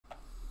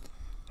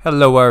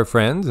Hello, our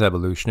friends,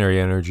 Evolutionary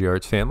Energy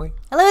Arts family.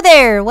 Hello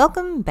there.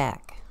 Welcome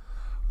back.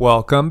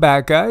 Welcome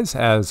back, guys.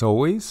 As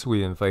always,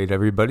 we invite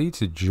everybody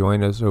to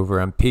join us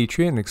over on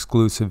Patreon.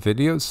 Exclusive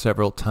videos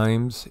several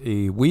times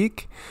a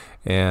week.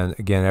 And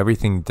again,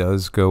 everything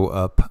does go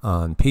up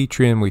on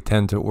Patreon. We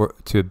tend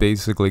to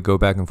basically go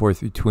back and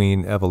forth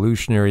between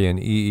Evolutionary and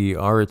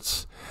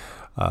EEARTS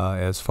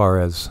as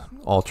far as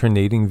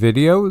alternating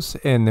videos.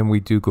 And then we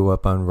do go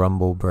up on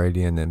Rumble,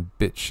 Brighteon, and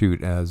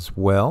Bitchute as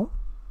well.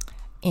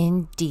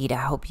 Indeed. I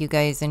hope you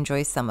guys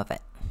enjoy some of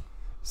it.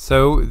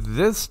 So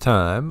this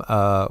time,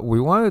 we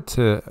wanted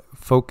to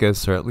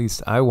focus, or at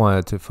least I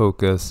wanted to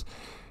focus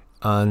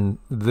on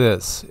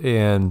this.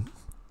 And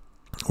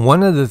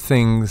one of the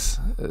things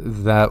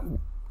that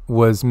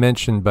was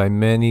mentioned by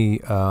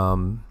many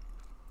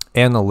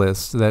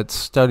analysts that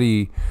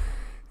study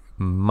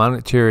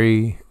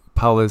monetary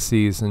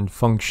policies and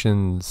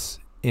functions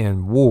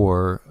in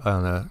war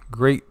on a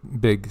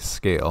great big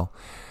scale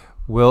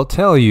will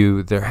tell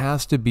you there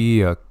has to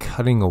be a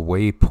cutting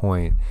away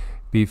point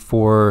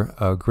before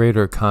a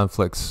greater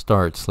conflict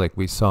starts, like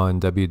we saw in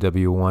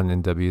WW1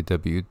 and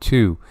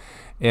WW2.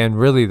 And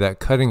really that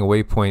cutting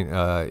away point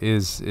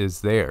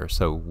is there.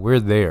 So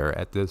we're there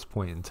at this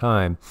point in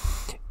time.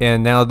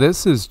 And now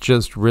this is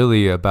just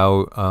really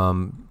about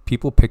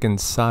people picking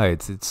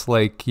sides. It's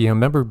like, you know,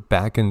 remember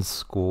back in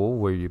school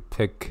where you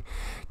pick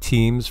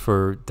teams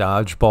for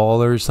dodgeball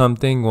or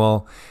something?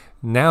 Well,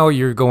 now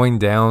you're going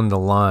down the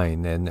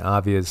line, and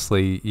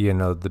obviously, you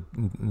know, the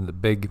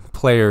big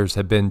players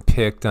have been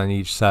picked on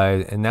each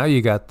side, and now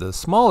you got the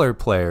smaller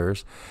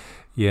players,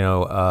 you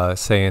know,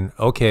 saying,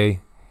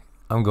 okay,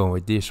 I'm going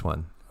with this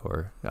one,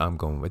 or I'm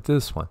going with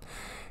this one.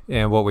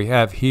 And what we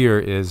have here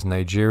is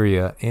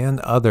Nigeria and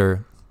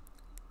other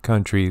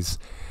countries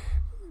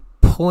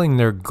pulling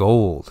their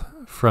gold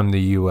from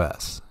the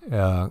U.S.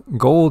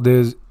 Gold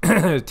is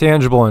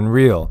tangible and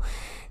real.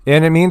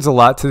 And it means a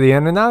lot to the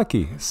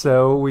Anunnaki.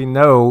 So we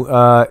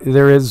know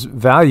there is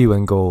value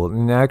in gold.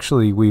 And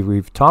actually,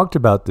 we've talked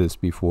about this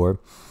before.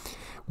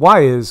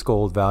 Why is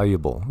gold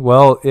valuable?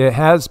 Well, it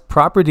has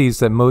properties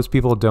that most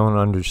people don't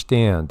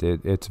understand.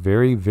 It's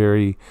very,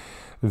 very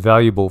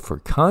valuable for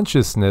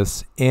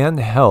consciousness and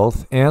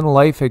health and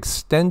life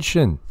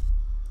extension.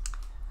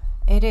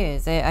 It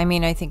is. I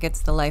mean, I think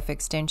it's the life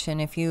extension.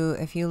 If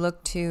you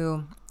look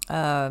to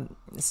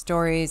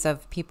stories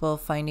of people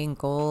finding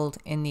gold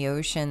in the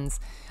oceans,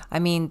 I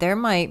mean, there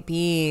might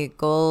be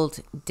gold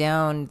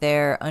down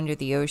there under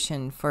the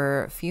ocean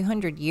for a few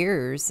hundred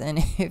years, and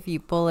if you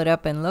pull it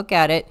up and look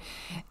at it,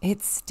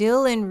 it's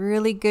still in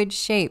really good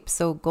shape.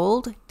 So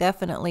gold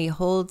definitely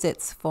holds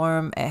its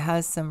form. It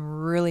has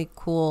some really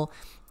cool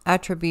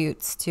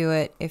attributes to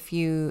it if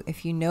you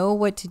know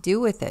what to do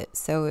with it.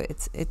 So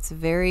it's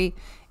very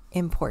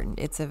important.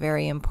 It's a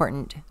very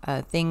important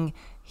thing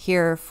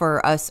here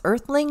for us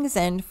earthlings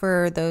and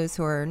for those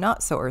who are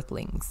not so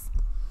earthlings.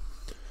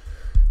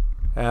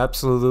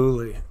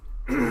 Absolutely.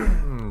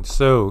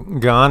 So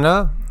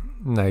Ghana,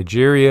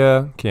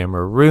 Nigeria,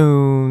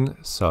 Cameroon,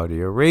 Saudi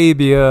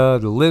Arabia,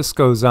 the list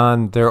goes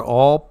on. They're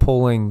all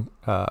pulling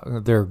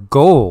their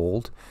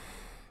gold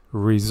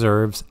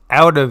reserves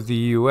out of the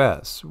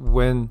U.S.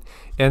 And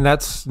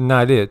that's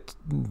not it,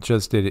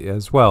 just it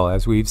as well.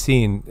 As we've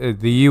seen,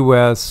 the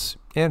U.S.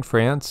 and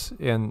France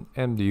and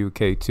the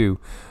U.K. too,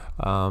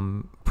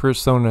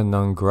 persona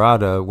non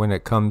grata when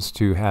it comes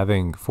to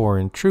having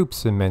foreign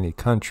troops in many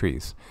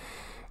countries.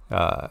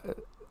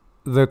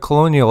 The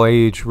colonial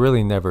age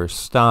really never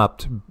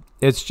stopped.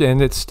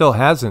 And it still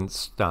hasn't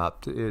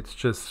stopped. It's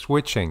just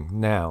switching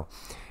now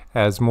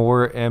as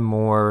more and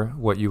more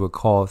what you would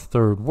call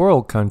third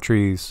world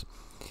countries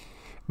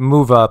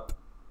move up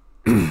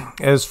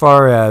as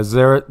far as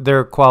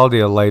their quality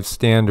of life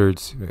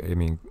standards. I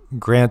mean,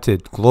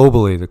 granted,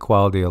 globally, the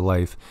quality of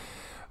life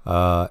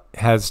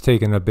has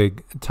taken a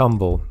big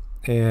tumble,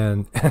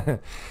 and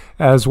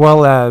as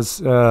well as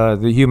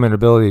the human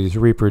ability to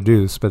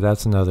reproduce, but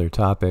that's another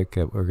topic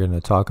that we're going to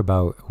talk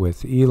about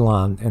with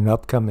Elon in an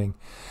upcoming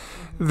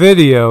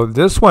video.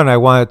 This one I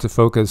wanted to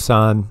focus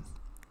on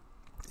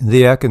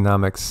the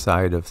economic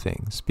side of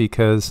things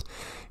because,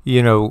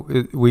 you know,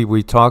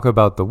 we talk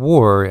about the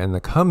war and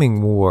the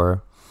coming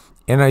war,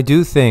 and I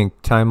do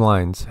think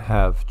timelines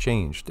have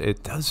changed.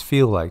 It does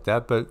feel like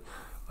that, but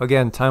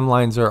again,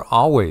 timelines are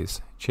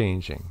always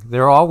changing.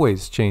 They're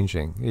always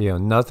changing. You know,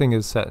 nothing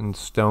is set in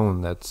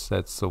stone. That's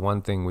the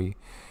one thing we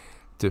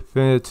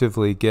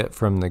definitively get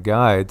from the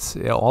guides.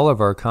 All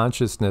of our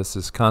consciousness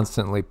is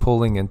constantly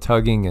pulling and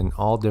tugging in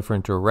all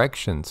different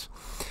directions.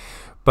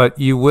 But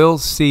you will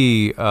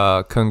see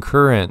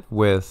concurrent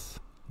with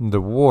the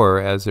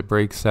war as it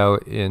breaks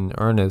out in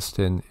earnest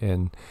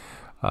in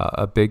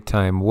a big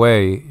time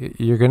way,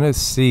 you're going to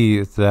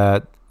see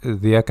that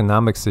the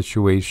economic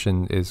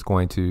situation is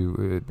going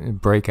to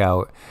break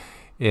out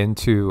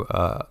into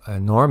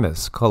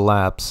enormous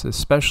collapse,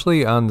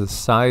 especially on the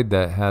side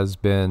that has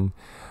been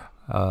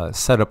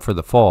set up for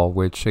the fall,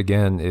 which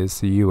again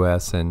is the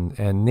U.S. and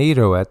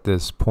NATO at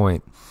this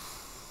point.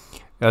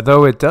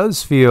 Though it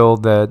does feel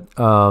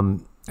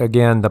that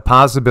again, the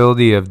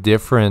possibility of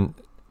different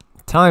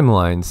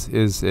timelines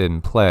is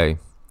in play.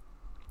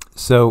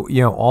 So,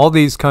 all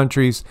these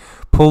countries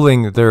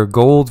pulling their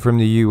gold from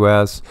the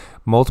U.S.,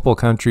 multiple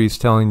countries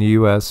telling the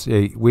U.S.,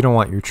 hey, we don't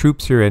want your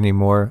troops here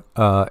anymore,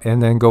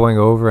 and then going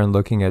over and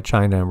looking at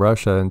China and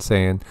Russia and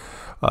saying,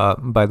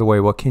 by the way,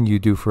 what can you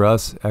do for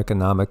us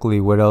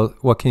economically?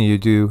 What can you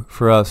do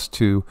for us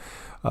to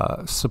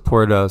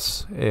support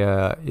us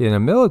in a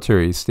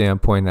military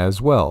standpoint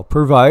as well?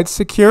 Provide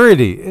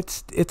security.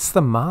 It's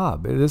the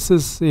mob. This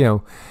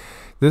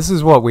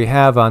is what we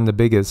have on the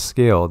biggest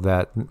scale,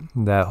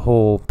 that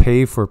whole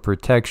pay for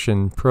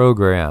protection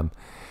program.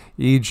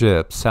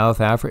 Egypt, South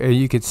Africa,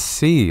 you could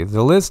see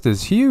the list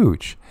is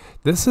huge.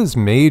 This is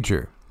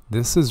major.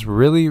 This is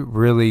really,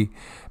 really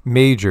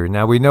major.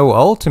 Now, we know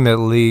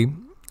ultimately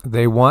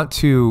they want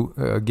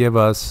to give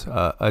us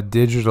a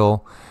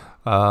digital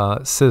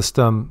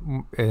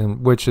system,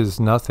 which is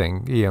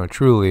nothing.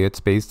 Truly,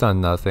 it's based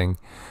on nothing.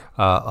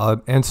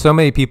 And so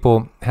many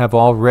people have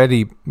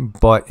already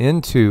bought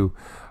into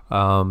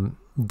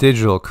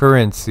digital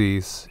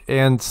currencies,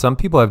 and some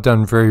people have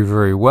done very,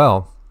 very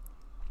well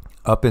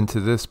up into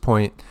this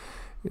point,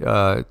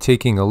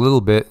 taking a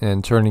little bit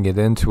and turning it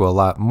into a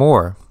lot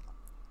more.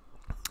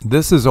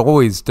 This is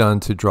always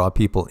done to draw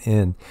people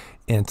in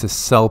and to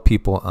sell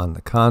people on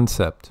the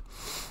concept.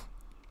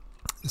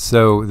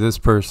 So this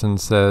person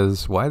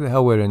says, why the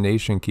hell would a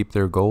nation keep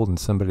their gold in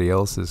somebody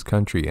else's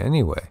country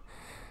anyway?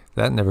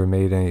 That never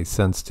made any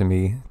sense to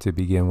me to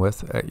begin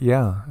with.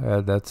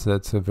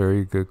 That's a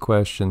very good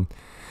question.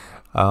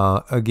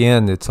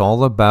 Again, it's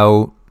all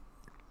about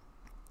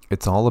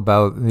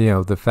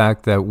the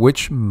fact that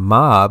which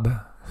mafia,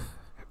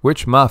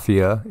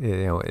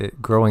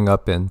 growing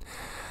up in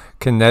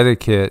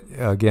Connecticut,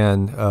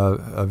 again,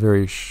 a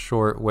very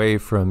short way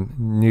from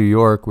New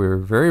York, we were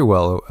very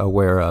well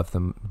aware of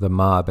the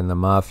mob and the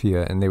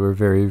mafia, and they were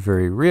very,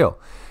 very real.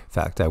 In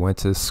fact, I went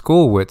to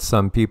school with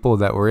some people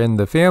that were in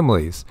the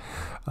families,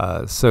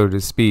 so to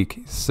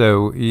speak.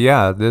 So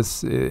yeah,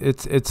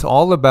 it's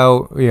all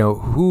about,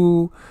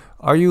 who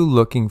are you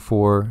looking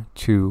for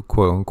to,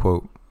 quote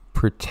unquote,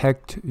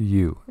 protect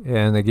you?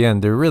 And again,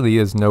 there really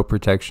is no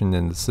protection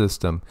in the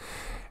system,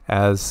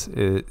 as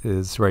it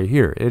is right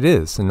here. It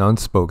is an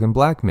unspoken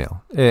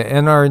blackmail,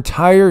 and our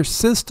entire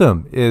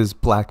system is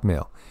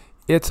blackmail.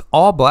 It's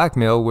all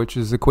blackmail, which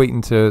is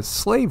equating to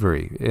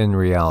slavery in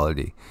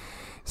reality.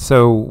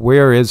 So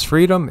where is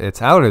freedom?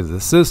 It's out of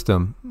the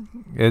system.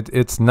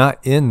 It's not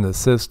in the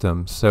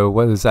system. So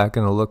what is that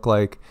going to look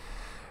like?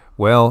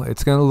 Well,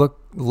 it's going to look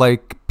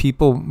like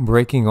people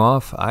breaking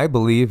off, I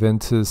believe,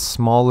 into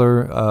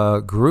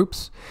smaller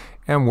groups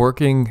and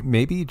working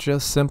maybe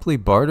just simply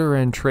barter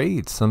and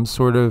trade, some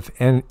sort of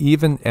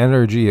even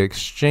energy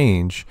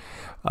exchange.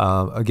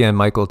 Again,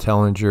 Michael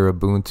Tellinger,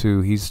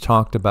 Ubuntu, he's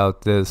talked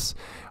about this.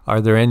 Are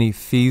there any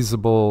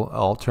feasible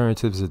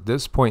alternatives at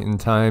this point in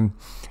time?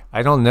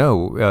 I don't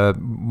know.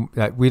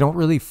 We don't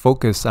really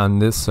focus on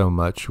this so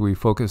much. We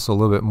focus a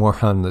little bit more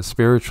on the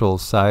spiritual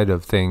side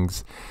of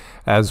things,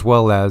 as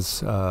well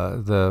as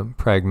the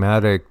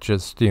pragmatic,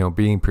 just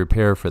being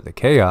prepared for the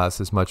chaos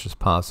as much as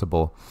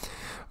possible.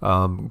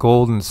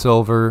 Gold and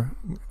silver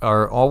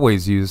are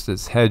always used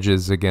as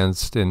hedges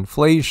against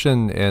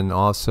inflation, and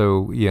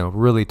also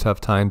really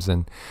tough times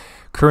and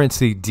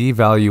currency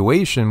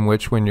devaluation,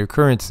 which when your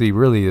currency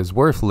really is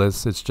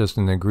worthless, it's just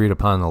an agreed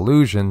upon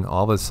illusion.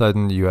 All of a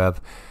sudden you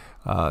have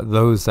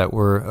those that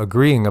were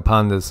agreeing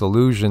upon this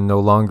illusion no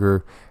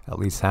longer, at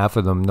least half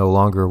of them, no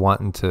longer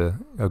wanting to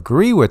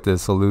agree with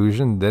this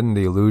illusion. Then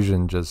the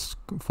illusion just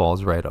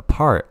falls right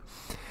apart.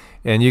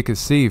 And you can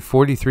see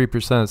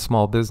 43% of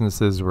small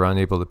businesses were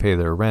unable to pay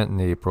their rent in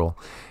April.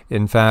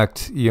 In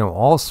fact,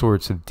 all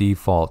sorts of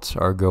defaults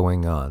are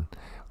going on.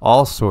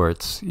 All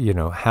sorts,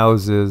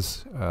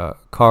 houses,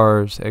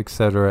 cars,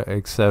 etc.,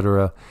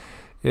 etc.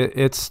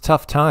 It's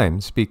tough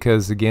times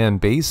because, again,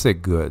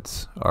 basic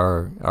goods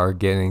are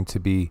getting to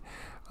be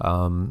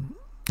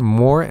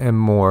more and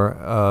more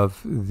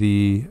of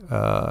the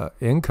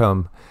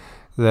income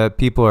that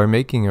people are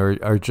making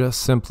are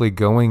just simply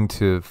going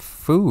to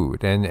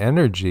food and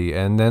energy,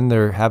 and then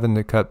they're having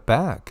to cut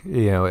back.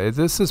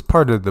 This is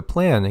part of the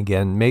plan.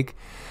 Again, make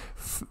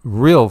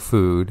real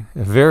food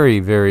very,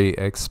 very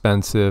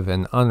expensive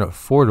and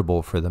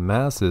unaffordable for the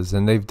masses,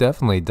 and they've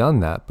definitely done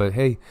that. But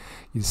hey,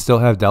 you still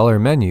have dollar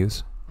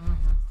menus.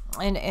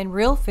 And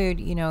real food,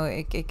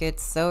 it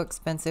gets so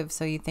expensive.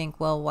 So you think,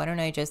 well, why don't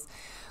I just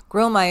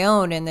grow my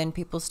own? And then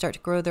people start to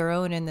grow their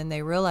own, and then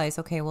they realize,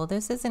 okay, well,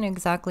 this isn't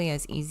exactly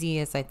as easy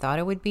as I thought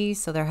it would be.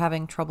 So they're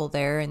having trouble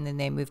there, and then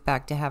they move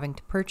back to having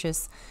to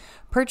purchase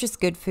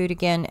good food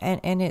again,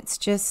 and it's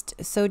just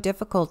so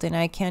difficult. And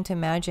I can't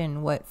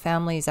imagine what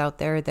families out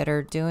there that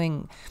are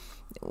doing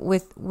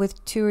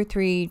with 2 or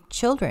 3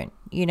 children,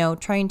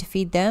 trying to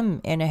feed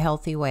them in a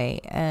healthy way,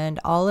 and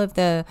all of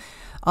the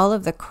all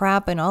of the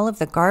crap and all of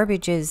the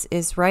garbage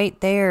is right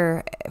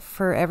there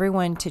for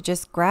everyone to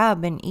just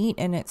grab and eat,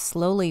 and it's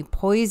slowly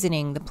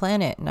poisoning the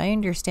planet. And I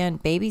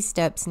understand baby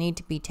steps need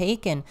to be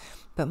taken,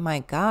 but my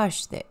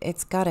gosh,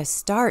 it's got to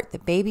start. The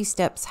baby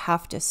steps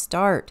have to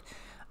start.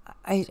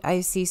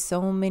 I see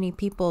so many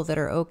people that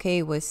are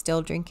okay with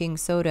still drinking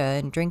soda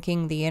and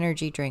drinking the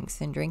energy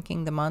drinks and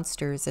drinking the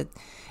monsters.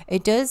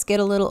 It does get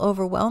a little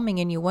overwhelming,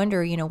 and you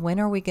wonder, when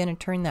are we going to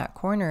turn that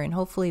corner? And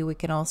hopefully we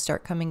can all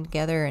start coming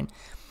together and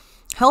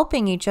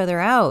helping each other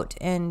out,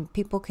 and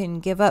people can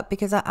give up,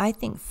 because I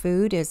think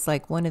food is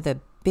like one of the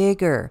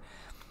bigger,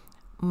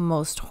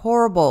 most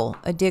horrible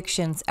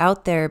addictions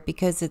out there,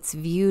 because it's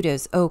viewed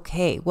as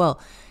okay. Well,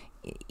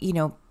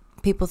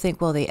 people think,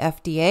 well, the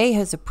FDA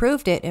has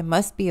approved it. It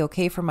must be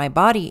okay for my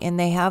body. And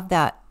they have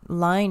that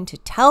line to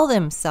tell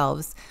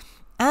themselves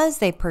as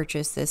they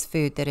purchase this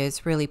food that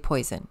is really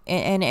poison.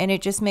 And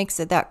it just makes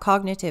that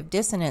cognitive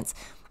dissonance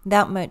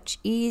that much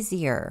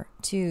easier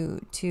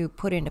to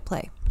put into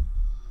play.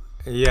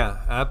 Yeah,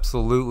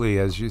 absolutely.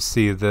 As you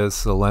see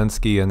this,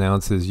 Zelensky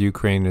announces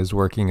Ukraine is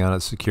working on a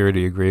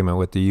security agreement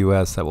with the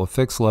U.S. that will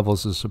fix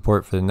levels of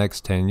support for the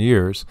next 10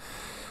 years.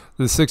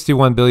 The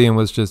 $61 billion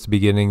was just the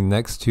beginning.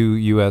 Next two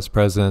U.S.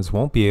 presidents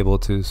won't be able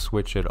to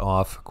switch it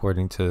off,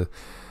 according to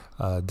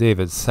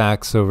David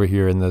Sachs over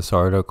here in this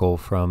article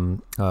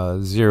from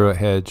Zero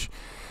Hedge.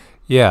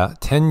 Yeah,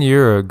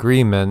 10-year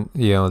agreement,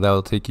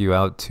 that'll take you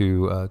out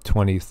to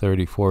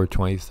 2034,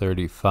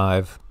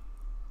 2035.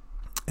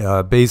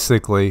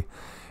 Basically,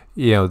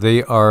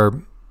 they are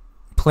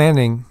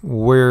planning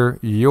where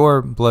your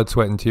blood,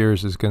 sweat, and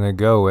tears is going to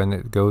go, and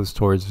it goes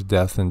towards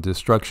death and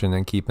destruction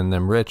and keeping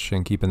them rich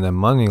and keeping them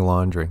money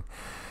laundering,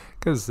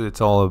 because it's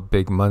all a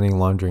big money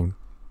laundering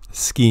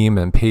scheme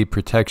and paid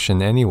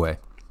protection anyway.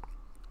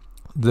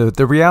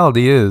 The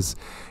reality is,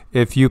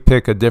 if you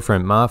pick a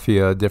different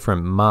mafia, a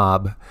different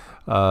mob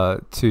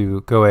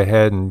to go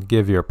ahead and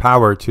give your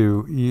power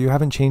to, you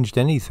haven't changed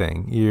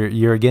anything.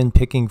 You're again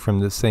picking from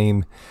the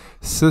same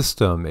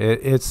system.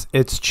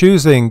 It's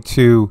choosing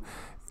to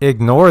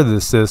ignore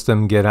the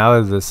system, get out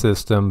of the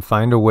system,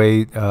 find a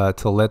way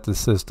to let the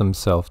system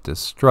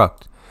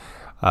self-destruct.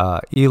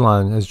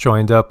 Elon has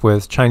joined up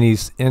with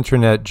Chinese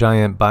internet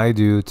giant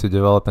Baidu to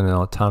develop an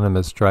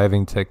autonomous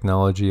driving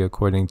technology,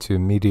 according to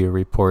media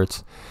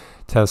reports.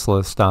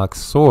 Tesla stock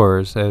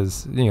soars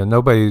as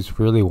nobody's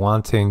really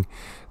wanting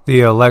the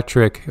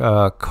electric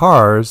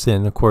cars,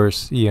 and of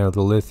course the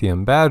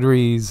lithium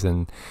batteries.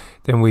 And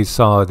then we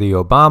saw the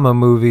Obama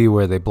movie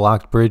where they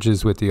blocked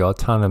bridges with the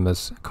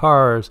autonomous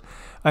cars.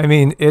 I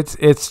mean,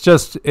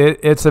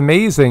 it's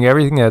amazing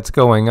everything that's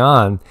going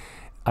on.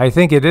 I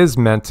think it is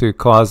meant to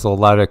cause a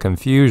lot of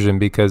confusion,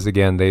 because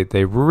again,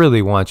 they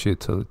really want you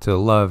to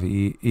love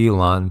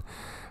Elon.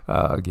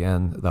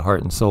 Again, the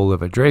heart and soul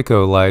of a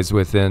Draco lies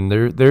within.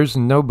 There's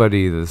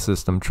nobody the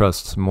system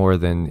trusts more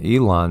than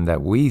Elon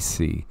that we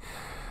see,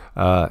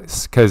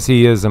 because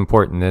he is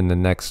important in the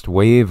next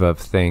wave of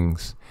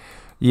things.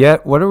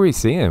 Yet, what are we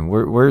seeing?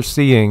 We're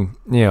seeing,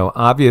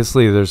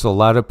 obviously there's a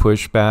lot of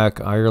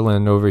pushback.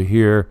 Ireland over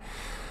here,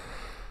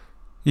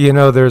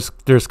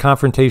 there's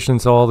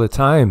confrontations all the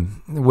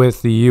time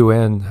with the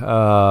UN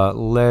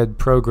led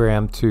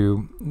program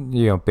to,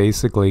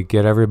 basically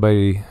get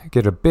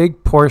a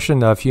big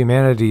portion of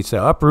humanity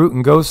to uproot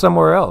and go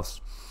somewhere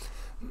else.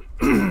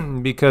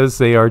 Because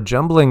they are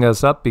jumbling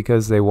us up,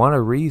 because they want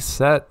to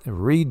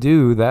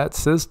redo that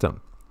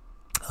system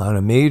on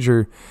a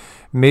major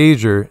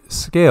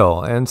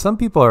scale. And some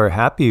people are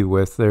happy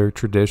with their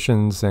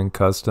traditions and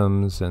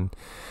customs, and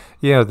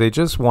they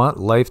just want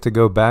life to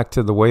go back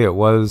to the way it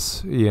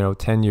was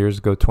 10 years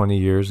ago, 20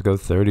 years ago,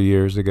 30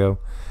 years ago,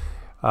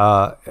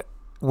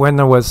 when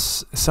there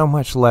was so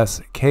much less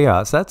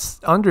chaos.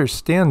 That's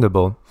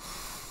understandable,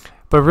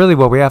 but really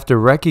what we have to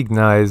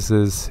recognize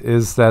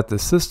is that the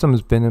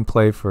system's been in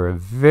play for a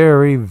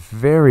very,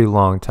 very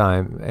long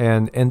time,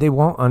 and they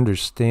won't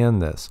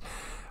understand this.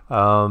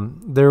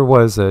 There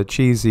was a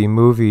cheesy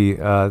movie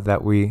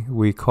that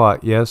we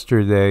caught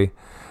yesterday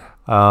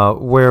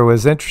where it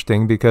was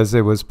interesting, because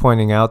it was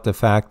pointing out the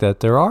fact that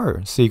there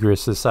are secret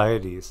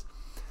societies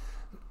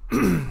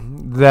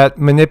that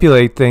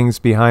manipulate things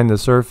behind the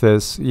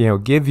surface,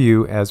 give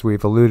you, as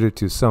we've alluded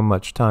to so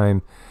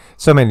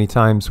many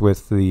times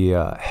with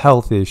the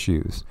health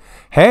issues.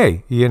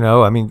 Hey,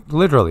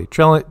 literally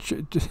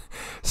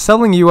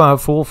selling you a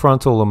full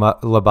frontal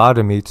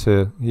lobotomy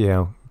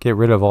to, get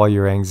rid of all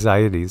your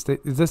anxieties.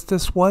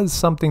 This was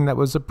something that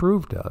was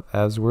approved of,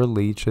 as were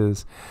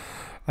leeches,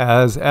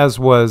 as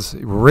was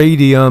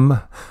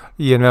radium,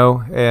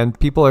 and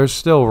people are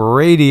still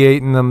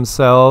radiating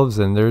themselves,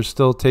 and they're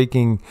still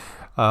taking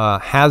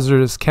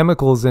hazardous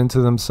chemicals into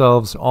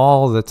themselves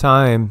all the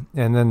time.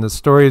 And then the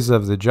stories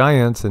of the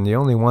giants, and the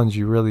only ones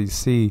you really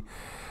see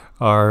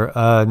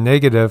are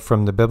negative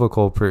from the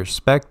biblical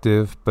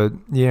perspective. But,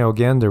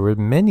 again, there were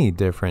many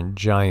different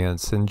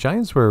giants, and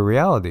giants were a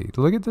reality.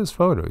 Look at this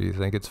photo. You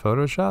think it's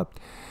photoshopped?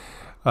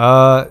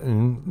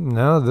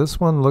 No, this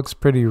one looks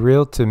pretty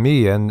real to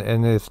me.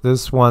 And if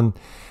this one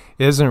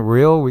isn't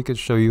real, we could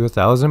show you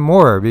 1,000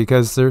 more,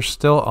 because there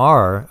still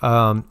are.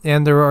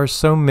 And there are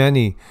so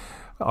many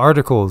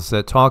articles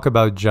that talk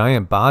about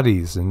giant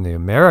bodies in the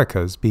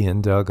Americas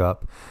being dug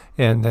up.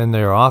 And then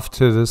they're off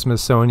to the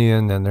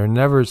Smithsonian and they're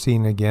never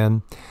seen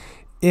again.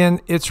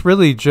 And it's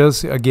really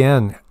just,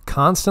 again,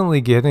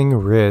 constantly getting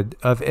rid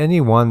of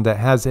anyone that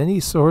has any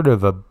sort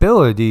of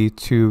ability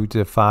to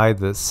defy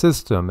the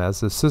system,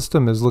 as the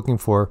system is looking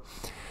for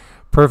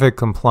perfect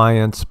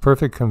compliance,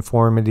 perfect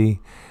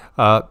conformity.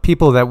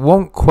 People that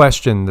won't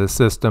question the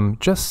system,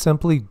 just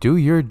simply do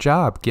your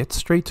job. Get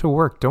straight to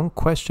work. Don't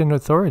question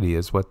authority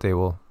is what they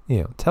will,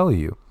 tell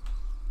you.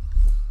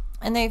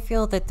 And they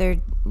feel that they're,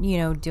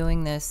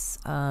 doing this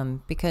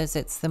because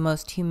it's the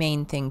most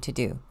humane thing to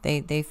do.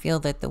 They feel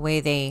that the way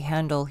they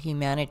handle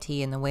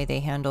humanity and the way they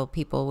handle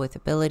people with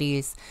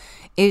abilities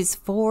is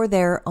for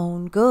their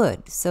own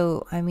good.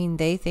 So, I mean,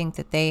 they think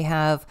that they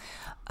have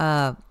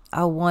a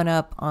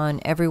one-up on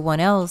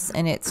everyone else,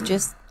 and it's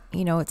just,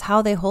 it's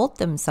how they hold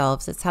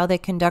themselves. It's how they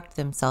conduct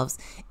themselves.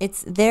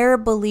 It's their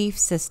belief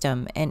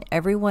system, and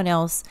everyone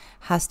else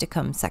has to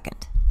come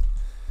second.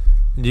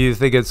 Do you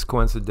think it's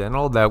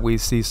coincidental that we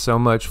see so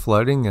much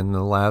flooding in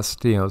the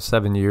last,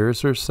 7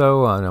 years or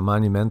so on a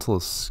monumental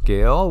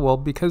scale? Well,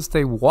 because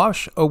they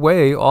wash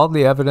away all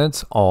the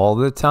evidence all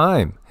the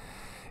time.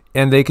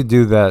 And they could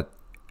do that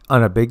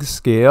on a big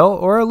scale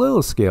or a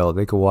little scale.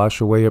 They could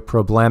wash away a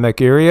problematic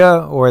area,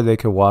 or they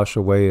could wash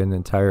away an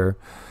entire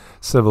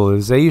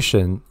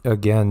civilization.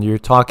 Again, you're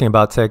talking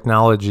about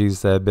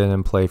technologies that have been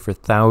in play for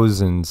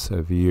thousands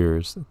of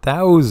years.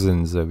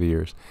 Thousands of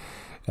years.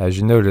 As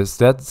you notice,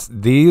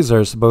 these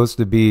are supposed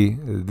to be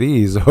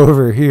these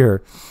over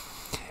here.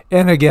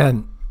 And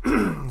again,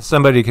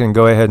 somebody can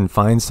go ahead and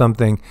find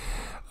something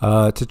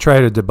to try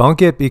to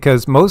debunk it,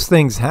 because most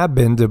things have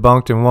been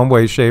debunked in one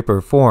way, shape, or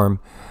form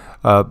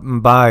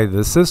by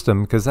the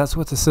system, because that's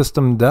what the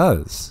system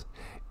does.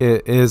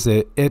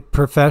 It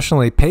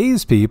professionally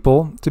pays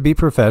people to be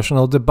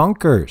professional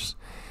debunkers.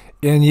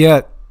 And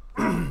yet,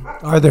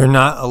 are there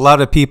not a lot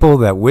of people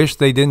that wish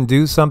they didn't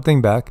do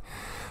something back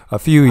a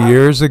few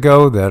years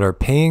ago that are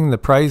paying the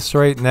price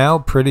right now?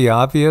 Pretty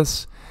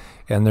obvious.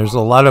 And there's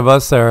a lot of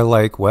us that are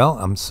like, well,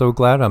 I'm so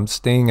glad I'm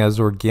staying as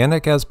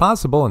organic as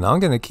possible, and I'm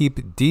going to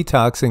keep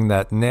detoxing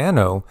that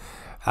nano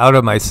out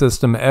of my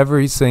system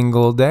every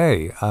single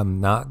day.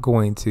 I'm not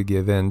going to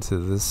give in to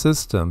the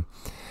system.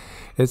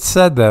 It's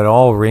said that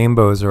all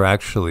rainbows are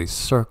actually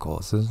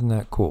circles. Isn't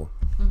that cool?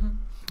 Mm-hmm.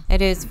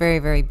 It is very,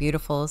 very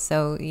beautiful.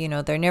 So,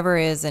 there never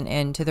is an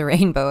end to the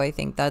rainbow. I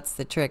think that's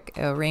the trick.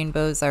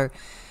 Rainbows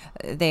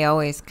they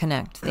always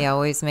connect. They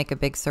always make a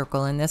big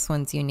circle. And this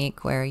one's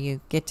unique where you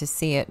get to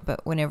see it.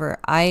 But whenever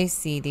I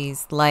see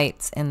these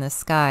lights in the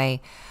sky,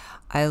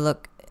 I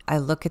look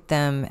at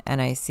them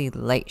and I see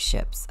light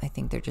ships. I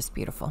think they're just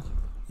beautiful.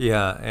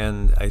 Yeah,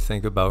 and I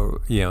think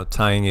about,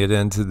 tying it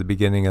into the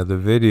beginning of the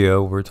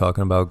video, we're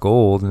talking about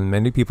gold, and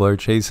many people are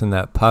chasing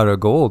that pot of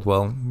gold.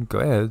 Well, go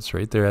ahead, it's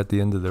right there at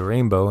the end of the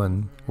rainbow,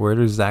 and where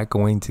is that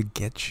going to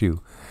get you?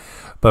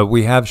 But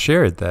we have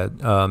shared that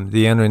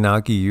the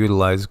Anunnaki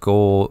utilized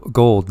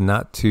gold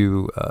not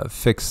to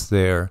fix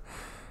their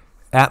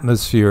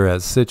atmosphere,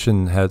 as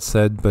Sitchin had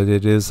said, but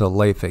it is a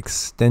life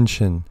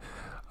extension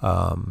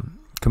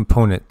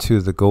component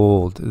to the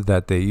gold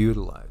that they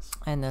utilize.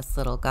 And this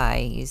little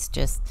guy, he's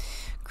just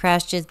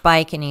crashed his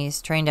bike and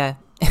he's trying to...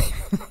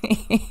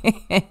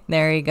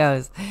 There he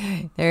goes.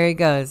 There he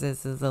goes.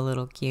 This is a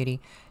little cutie.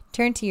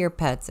 Turn to your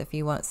pets if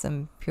you want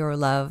some pure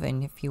love,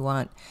 and if you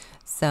want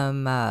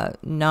some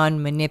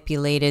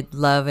non-manipulated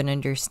love and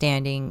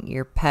understanding,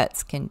 your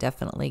pets can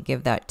definitely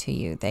give that to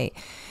you.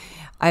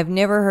 I've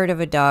never heard of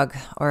a dog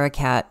or a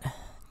cat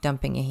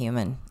dumping a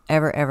human.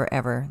 Ever, ever,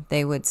 ever.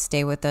 They would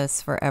stay with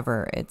us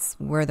forever.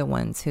 We're the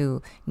ones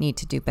who need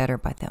to do better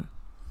by them.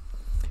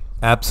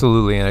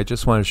 Absolutely. And I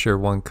just want to share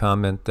one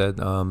comment that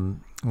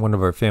one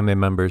of our family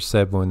members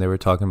said when they were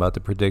talking about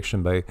the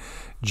prediction by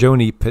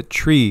Joni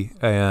Petrie,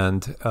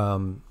 and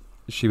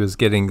she was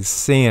getting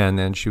San,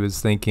 and she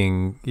was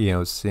thinking,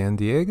 San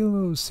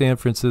Diego, San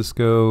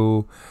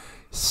Francisco,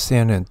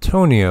 San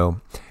Antonio.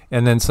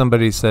 And then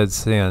somebody said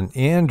San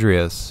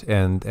Andreas,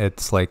 and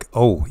it's like,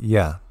 oh,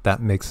 yeah,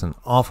 that makes an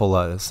awful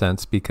lot of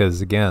sense,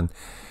 because, again,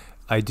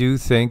 I do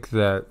think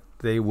that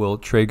they will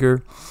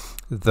trigger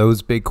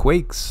those big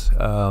quakes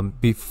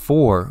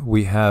before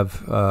we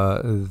have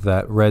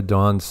that Red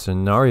Dawn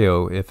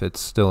scenario, if it's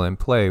still in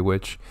play,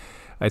 which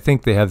I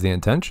think they have the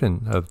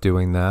intention of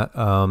doing that.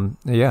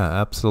 Yeah,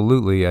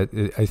 absolutely.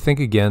 I think,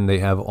 again, they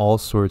have all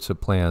sorts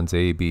of plans,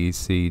 A, B,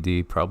 C,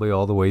 D, probably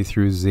all the way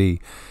through Z,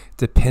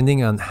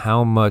 depending on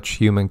how much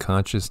human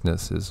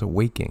consciousness is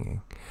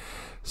awakening.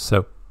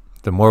 So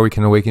the more we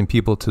can awaken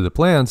people to the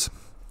plans,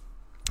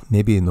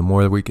 maybe the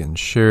more we can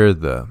share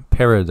the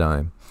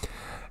paradigm.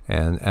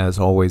 And as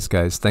always,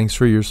 guys, thanks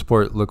for your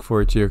support. Look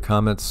forward to your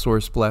comments.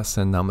 Source bless,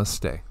 and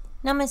namaste.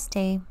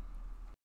 Namaste.